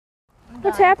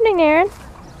What's happening, Aaron?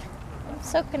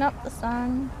 Soaking up the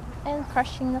sun and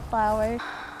crushing the flowers.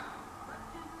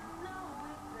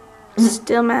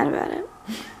 Still mad about it.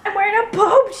 I'm wearing a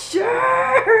Pope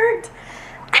shirt!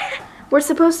 We're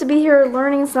supposed to be here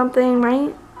learning something,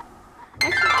 right?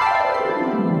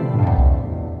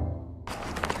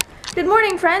 Good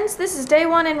morning, friends. This is day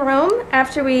one in Rome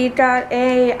after we got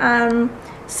a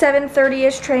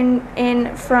 7:30-ish train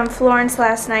in from Florence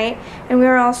last night, and we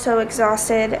were all so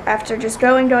exhausted after just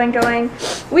going.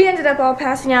 We ended up all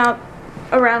passing out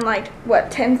around like what,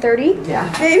 10:30?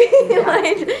 Yeah. Maybe.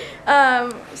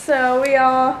 Yeah. So we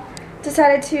all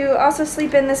decided to also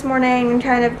sleep in this morning and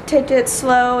kind of take it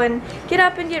slow and get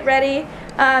up and get ready.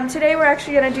 Today we're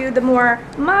actually going to do the more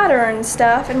modern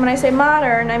stuff, and when I say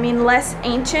modern, I mean less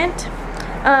ancient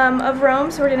of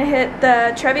Rome. So we're going to hit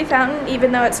the Trevi Fountain,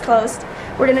 even though it's closed.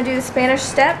 We're going to do the Spanish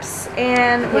Steps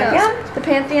and the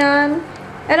Pantheon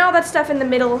and all that stuff in the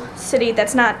middle city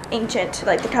that's not ancient,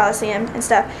 like the Colosseum and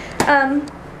stuff.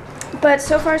 But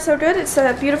so far so good. It's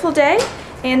a beautiful day,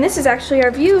 and this is actually our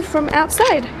view from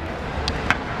outside.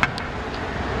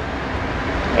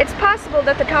 It's possible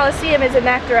that the Colosseum is in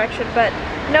that direction, but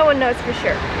no one knows for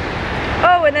sure.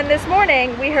 Oh, and then this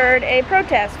morning we heard a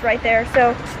protest right there,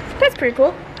 so that's pretty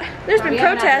cool. There's been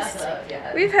protests.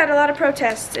 We've had a lot of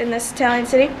protests in this Italian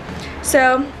city.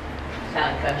 So,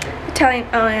 Italian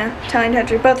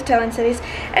country, both Italian cities.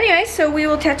 Anyway, so we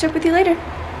will catch up with you later.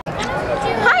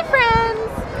 Hi,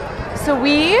 friends! So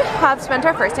we have spent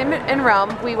our first day in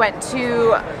Rome. We went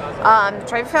to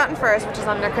Trevi Fountain first, which is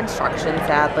under construction,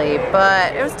 sadly,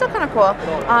 but it was still kind of cool.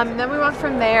 Then we walked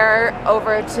from there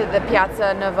over to the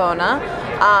Piazza Navona,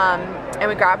 and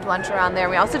we grabbed lunch around there.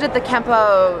 We also did the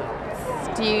Campo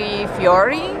di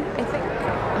Fiori, I think,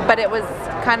 but it was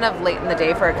kind of late in the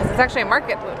day for it because it's actually a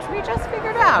market, which we just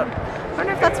figured out. I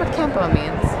wonder if that's what Campo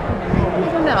means. I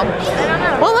don't know.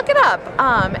 We'll look it up.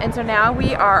 And so now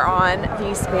we are on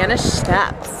the Spanish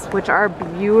Steps, which are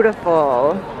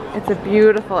beautiful. It's a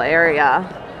beautiful area,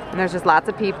 and there's just lots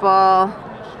of people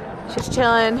just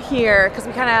chilling here because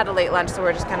we kind of had a late lunch, so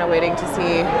we're just kind of waiting to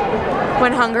see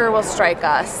when hunger will strike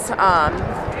us.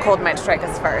 Cold might strike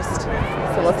us first,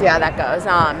 so we'll see how that goes.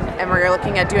 And we're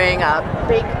looking at doing a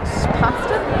baked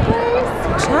pasta place,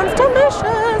 which sounds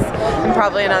delicious, and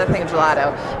probably another thing of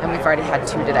gelato. And we've already had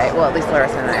 2 today. Well, at least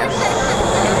Larissa and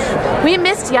I. We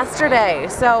missed yesterday,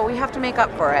 so we have to make up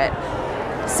for it.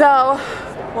 So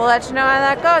we'll let you know how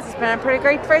that goes. It's been a pretty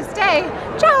great first day.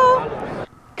 Ciao!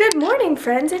 Good morning,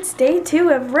 friends. It's day 2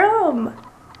 of Rome.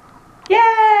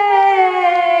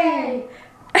 Yay!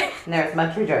 And there's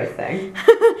much rejoicing.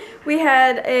 We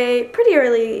had a pretty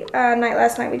early night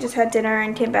last night. We just had dinner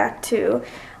and came back to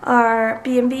our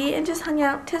B&B and just hung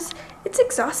out because it's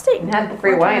exhausting. And had the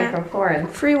free wine from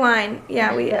Florence. Free wine,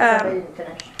 yeah. We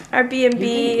our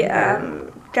B&B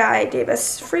guy gave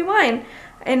us free wine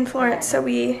in Florence, so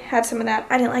we had some of that.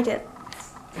 I didn't like it.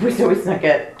 So we snuck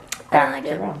it back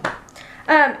to Rome.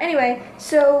 Anyway,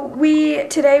 so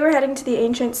today we're heading to the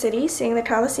ancient city, seeing the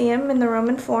Colosseum and the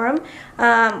Roman Forum.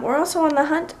 We're also on the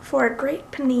hunt for a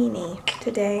great panini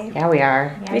today. Yeah, we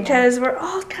are. Because we're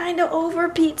all kind of over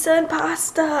pizza and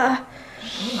pasta.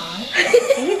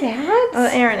 See that? Oh,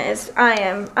 Aaron is. I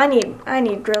am. I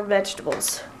need grilled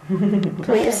vegetables.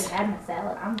 Please. I haven't had my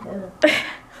salad. I'm good.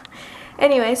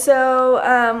 Anyway,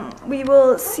 so we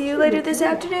will see you later this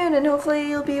afternoon, and hopefully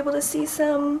you'll be able to see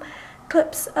some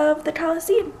clips of the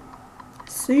Colosseum.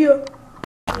 See ya.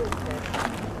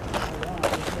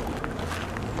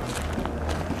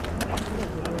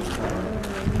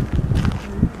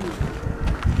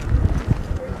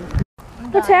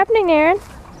 What's happening, Aaron?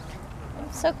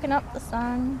 Soaking up the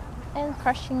sun and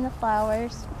crushing the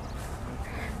flowers.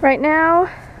 Right now,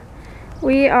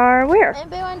 we are where?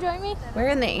 Anybody want to join me? We're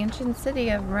in the ancient city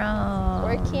of Rome.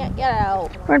 Or can't get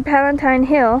out. We're in Palatine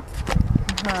Hill.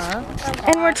 Uh-huh.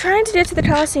 And we're trying to get to the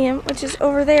Colosseum, which is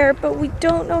over there, but we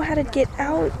don't know how to get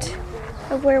out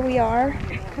of where we are.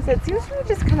 Because it's usually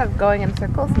just kind of going in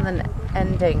circles and then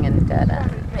ending in dead end.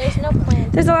 There's no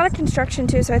plan. There's a lot of construction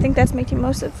too, so I think that's making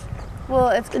most of Well,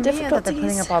 it's the convenient that they're putting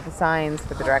difficulties. up all the signs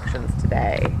for the directions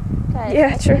today. Guys,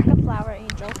 Yeah, I true. feel like a flower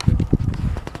angel.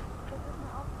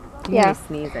 Yeah.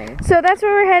 Sneezing. So that's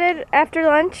where we're headed after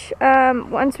lunch,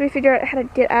 once we figure out how to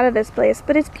get out of this place.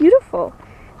 But it's beautiful.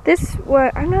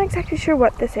 I'm not exactly sure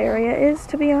what this area is,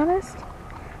 to be honest.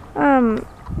 They don't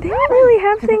really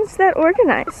have things that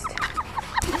organized.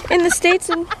 In the States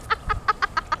and...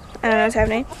 I don't know what's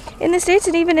happening. In the States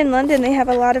and even in London, they have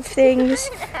a lot of things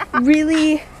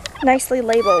really nicely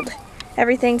labeled.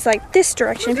 Everything's like this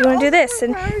direction if you want to do this,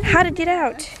 and how to get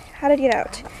out. How to get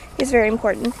out is very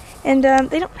important. And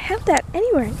they don't have that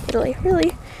anywhere in Italy,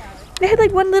 really. They had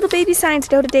like one little baby sign to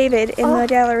go to David in the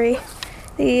gallery.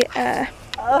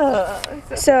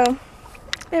 So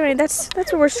anyway, that's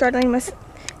what we're struggling with.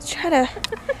 Let's try to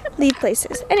leave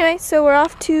places. Anyway, so we're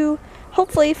off to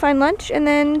hopefully find lunch and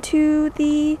then to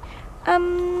the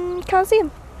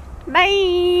Coliseum.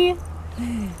 Bye!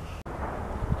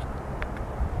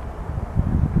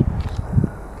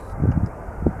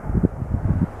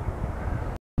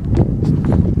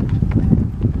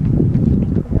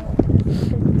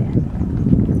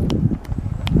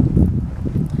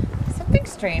 Something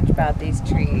strange about these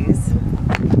trees.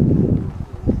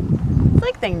 It's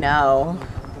like they know.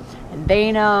 And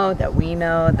they know that we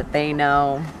know that they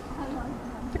know.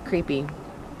 They're creepy.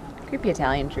 Creepy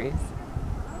Italian trees.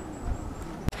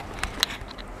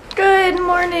 Good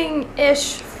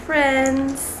morning-ish,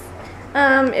 friends.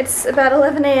 It's about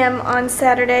 11 a.m. on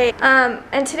Saturday,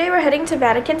 and today we're heading to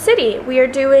Vatican City. We are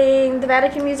doing the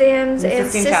Vatican Museums and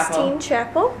Sistine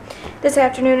Chapel this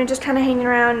afternoon and just kind of hanging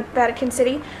around Vatican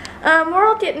City. We're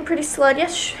all getting pretty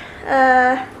sluggish.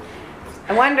 I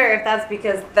wonder if that's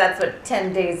because that's what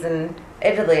 10 days in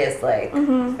Italy is like.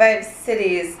 5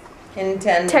 cities in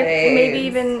 10 days. Maybe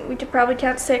even, we could probably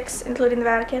count 6, including the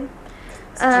Vatican.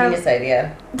 It's a genius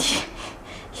idea.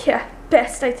 Yeah,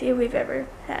 best idea we've ever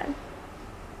had.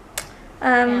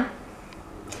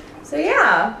 So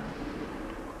yeah.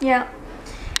 Yeah.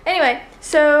 Anyway,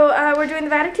 so we're doing the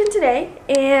Vatican today,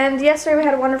 and yesterday we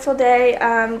had a wonderful day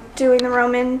doing the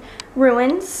Roman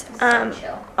ruins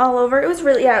all over. It was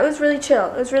really chill.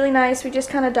 It was really nice. We just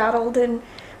kind of dawdled and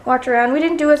walked around. We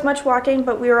didn't do as much walking,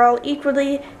 but we were all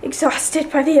equally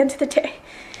exhausted by the end of the day.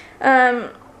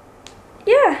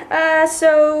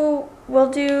 So we'll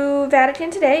do Vatican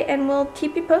today, and we'll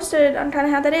keep you posted on kind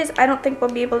of how that is. I don't think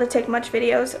we'll be able to take much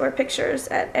videos or pictures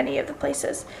at any of the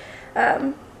places.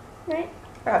 Right?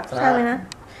 Perhaps not. Probably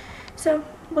not. So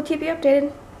we'll keep you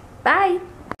updated. Bye.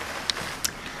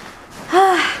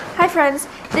 Hi friends.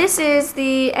 This is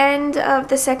the end of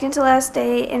the second to last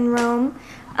day in Rome.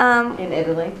 In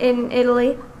Italy? In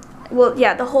Italy. Well,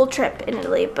 yeah, the whole trip in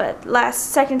Italy, but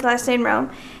second to last day in Rome.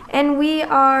 And we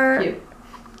are...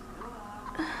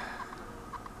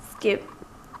 Scoop.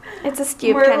 It's a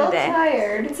scoop kind of day. We're a little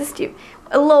tired. It's a scoop.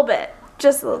 A little bit.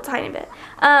 Just a little tiny bit.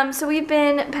 So we've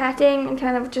been packing and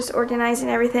kind of just organizing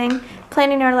everything,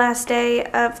 planning our last day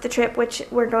of the trip, which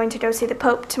we're going to go see the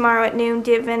Pope tomorrow at noon.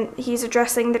 He's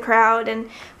addressing the crowd, and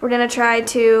we're going to try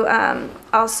to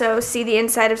also see the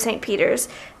inside of St. Peter's.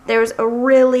 There was a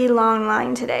really long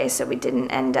line today, so we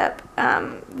didn't end up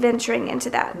venturing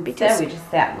into that. Because we just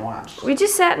sat and watched. We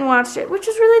just sat and watched it, which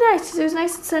was really nice. It was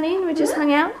nice and sunny, and we just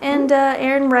hung out. And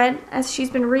Erin read, as she's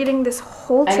been reading this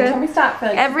whole trip. Anytime we stop for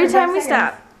like every time we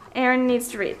stop, Erin needs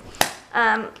to read.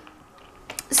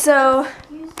 So...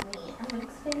 Excuse me, I'm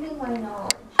expanding my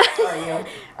knowledge.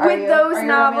 With those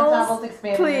novels,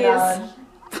 please.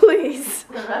 Please.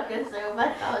 I'm not going to say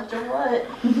my knowledge of what.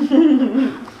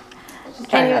 She's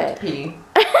trying not to pee.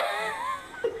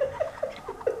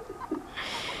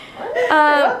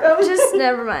 Just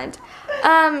never mind.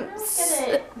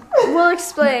 We'll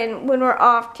explain when we're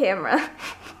off camera.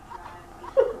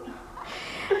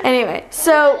 Anyway,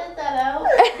 so Edit that out.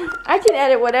 I can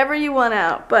edit whatever you want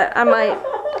out, but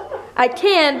I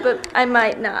can, but I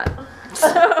might not.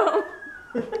 So,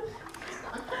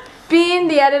 being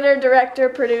the editor, director,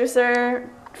 producer,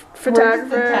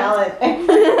 photographer,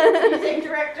 Music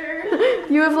director.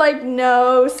 you have like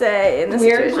no say in this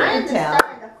situation. I had to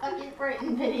start a fucking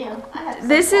Britain video.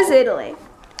 This is Italy.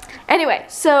 Anyway,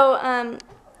 so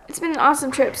it's been an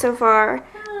awesome trip so far,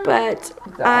 but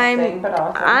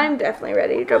I'm definitely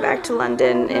ready to go back to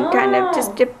London and kind of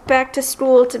just get back to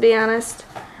school, to be honest.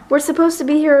 We're supposed to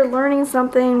be here learning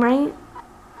something, right?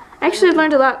 I actually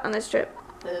learned a lot on this trip.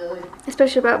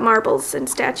 Especially about marbles and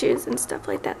statues and stuff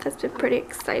like that. That's been pretty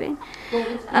exciting.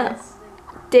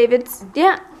 David's,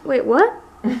 yeah. Wait, what?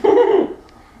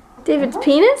 David's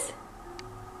penis?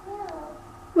 Yeah.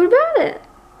 What about it?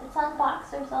 It's on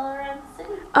boxers all around the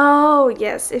city. Oh,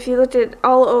 yes. If you looked at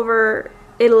all over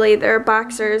Italy, there are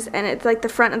boxers, and it's like the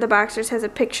front of the boxers has a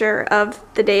picture of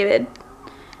the David's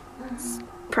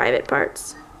private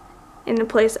parts in the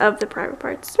place of the private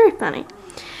parts. It's very funny.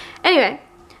 Anyway.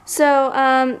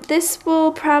 So, this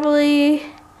will probably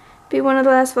be one of the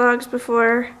last vlogs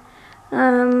before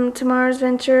tomorrow's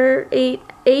venture. 8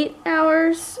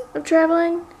 hours of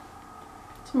traveling?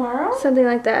 Tomorrow? Something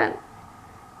like that.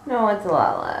 No, it's a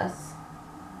lot less.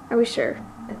 Are we sure?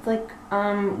 It's like,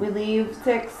 we leave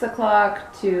 6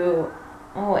 o'clock to,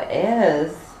 oh, it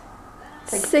is.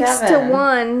 It's like 6 7. to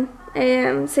 1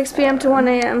 a.m., 6 p.m. to 1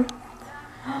 a.m.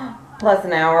 Plus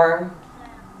an hour.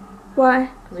 Why?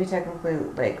 Because we technically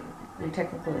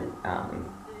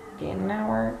gained an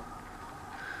hour.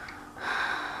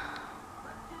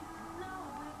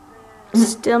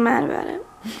 Still mad about it.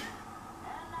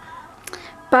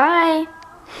 Bye.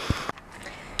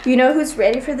 You know who's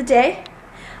ready for the day?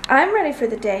 I'm ready for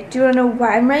the day. Do you want to know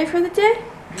why I'm ready for the day?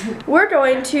 We're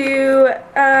going to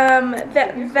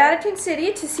Vatican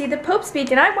City to see the Pope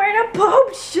speak, and I'm wearing a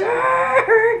Pope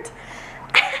shirt.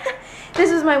 This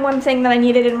is my one thing that I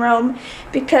needed in Rome,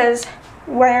 because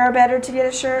where better to get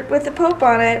a shirt with the Pope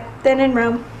on it than in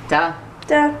Rome? Duh.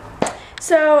 Duh.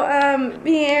 So,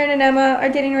 me, Aaron, and Emma are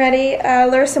getting ready.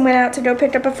 Larissa went out to go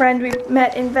pick up a friend we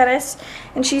met in Venice,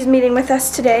 and she's meeting with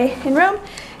us today in Rome.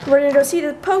 We're going to go see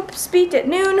the Pope speak at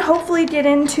noon, hopefully get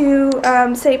into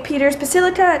St. Peter's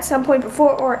Basilica at some point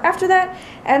before or after that,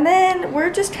 and then we're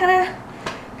just kind of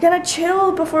going to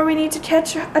chill before we need to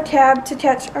catch a cab, to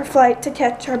catch our flight, to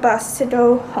catch our bus, to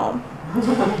go home.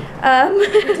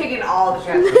 We're taking all the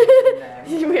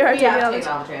transportation there. We have taken all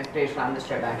the transportation on this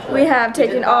trip, actually. We have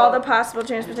taken all the possible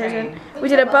transportation. We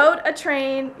did a boat, a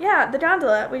train, yeah, the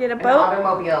gondola. We did a boat,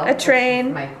 automobile, a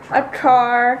train, a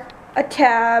car, a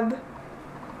cab,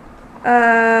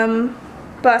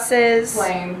 buses,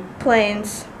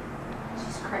 planes.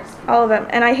 Jesus Christ. All of them.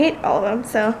 And I hate all of them,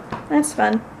 so that's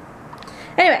fun.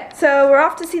 Anyway, so we're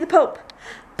off to see the Pope.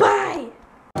 Bye!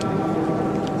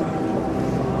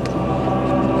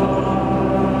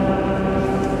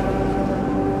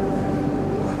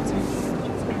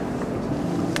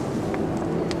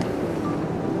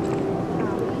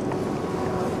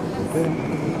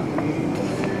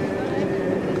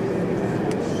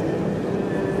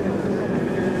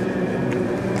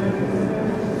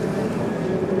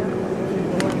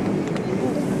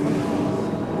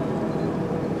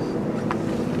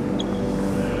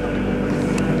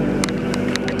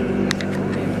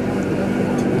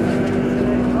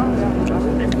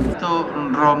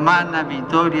 Romana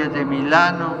Vittoria de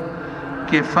Milano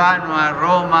che fanno a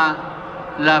Roma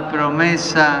la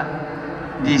promessa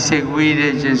di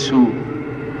seguire Gesù.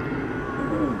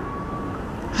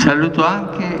 Saluto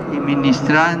anche i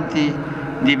ministranti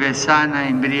di Vesana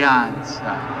in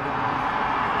Brianza.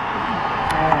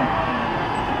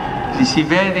 Li si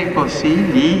vede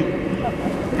così lì?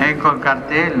 Ecco il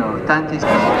cartello, tanti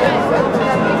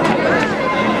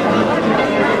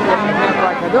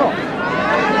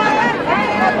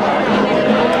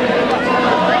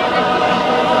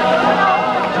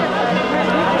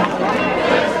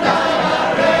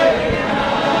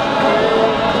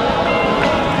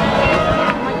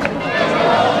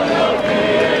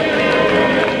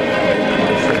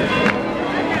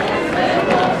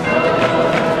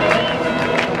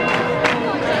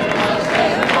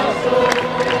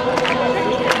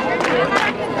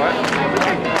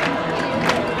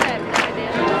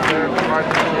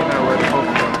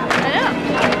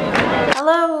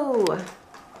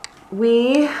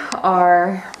We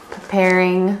are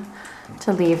preparing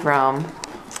to leave Rome.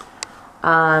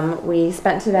 We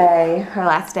spent today, our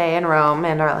last day in Rome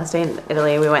and our last day in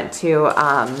Italy. We went to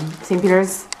St.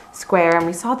 Peter's Square and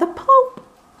we saw the Pope.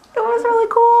 It was really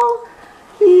cool.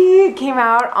 He came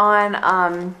out on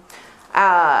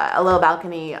a little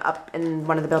balcony up in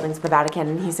one of the buildings of the Vatican,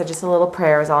 and he said just a little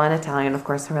prayer. It was all in Italian, of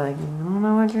course. So we're like, I don't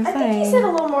know what you're saying. I think he said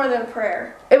a little more than a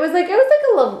prayer. It was like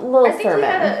a little I think sermon. he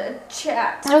had a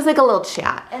chat. It was like a little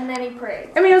chat. And then he prayed.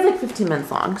 I mean, it was like 15 minutes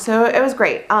long, so it was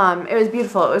great. It was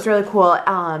beautiful. It was really cool.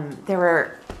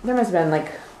 There must have been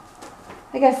like,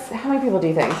 I guess, how many people do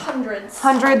you think?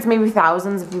 Hundreds, maybe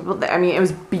thousands of people. I mean, it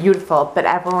was beautiful, but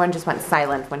everyone just went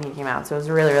silent when he came out, so it was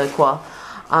really, really cool.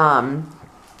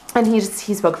 And he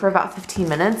spoke for about 15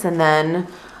 minutes, and then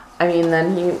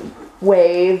he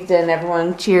waved, and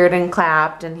everyone cheered and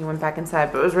clapped, and he went back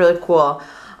inside, but it was really cool.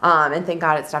 And thank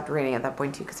God it stopped raining at that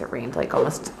point, too, because it rained, like,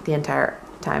 almost the entire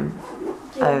time.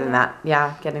 Yeah. Other than that,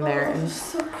 yeah, getting there. And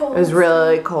so cold. It was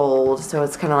really cold, so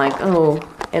it's kind of like, oh,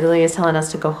 Italy is telling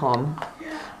us to go home.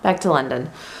 Back to London.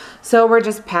 So we're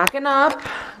just packing up.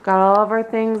 Got all of our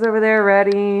things over there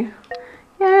ready.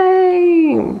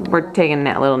 Yay! We're taking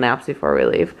little naps before we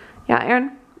leave. Yeah,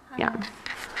 Aaron? Yeah.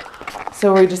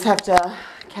 So we just have to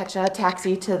catch a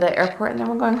taxi to the airport and then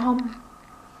we're going home.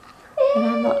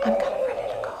 And I'm kind of ready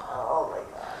to go. Oh my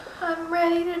God. I'm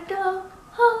ready to go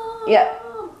home. Yep.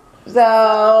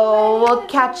 So we'll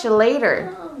catch you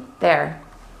later. There.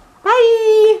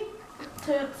 Bye!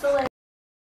 To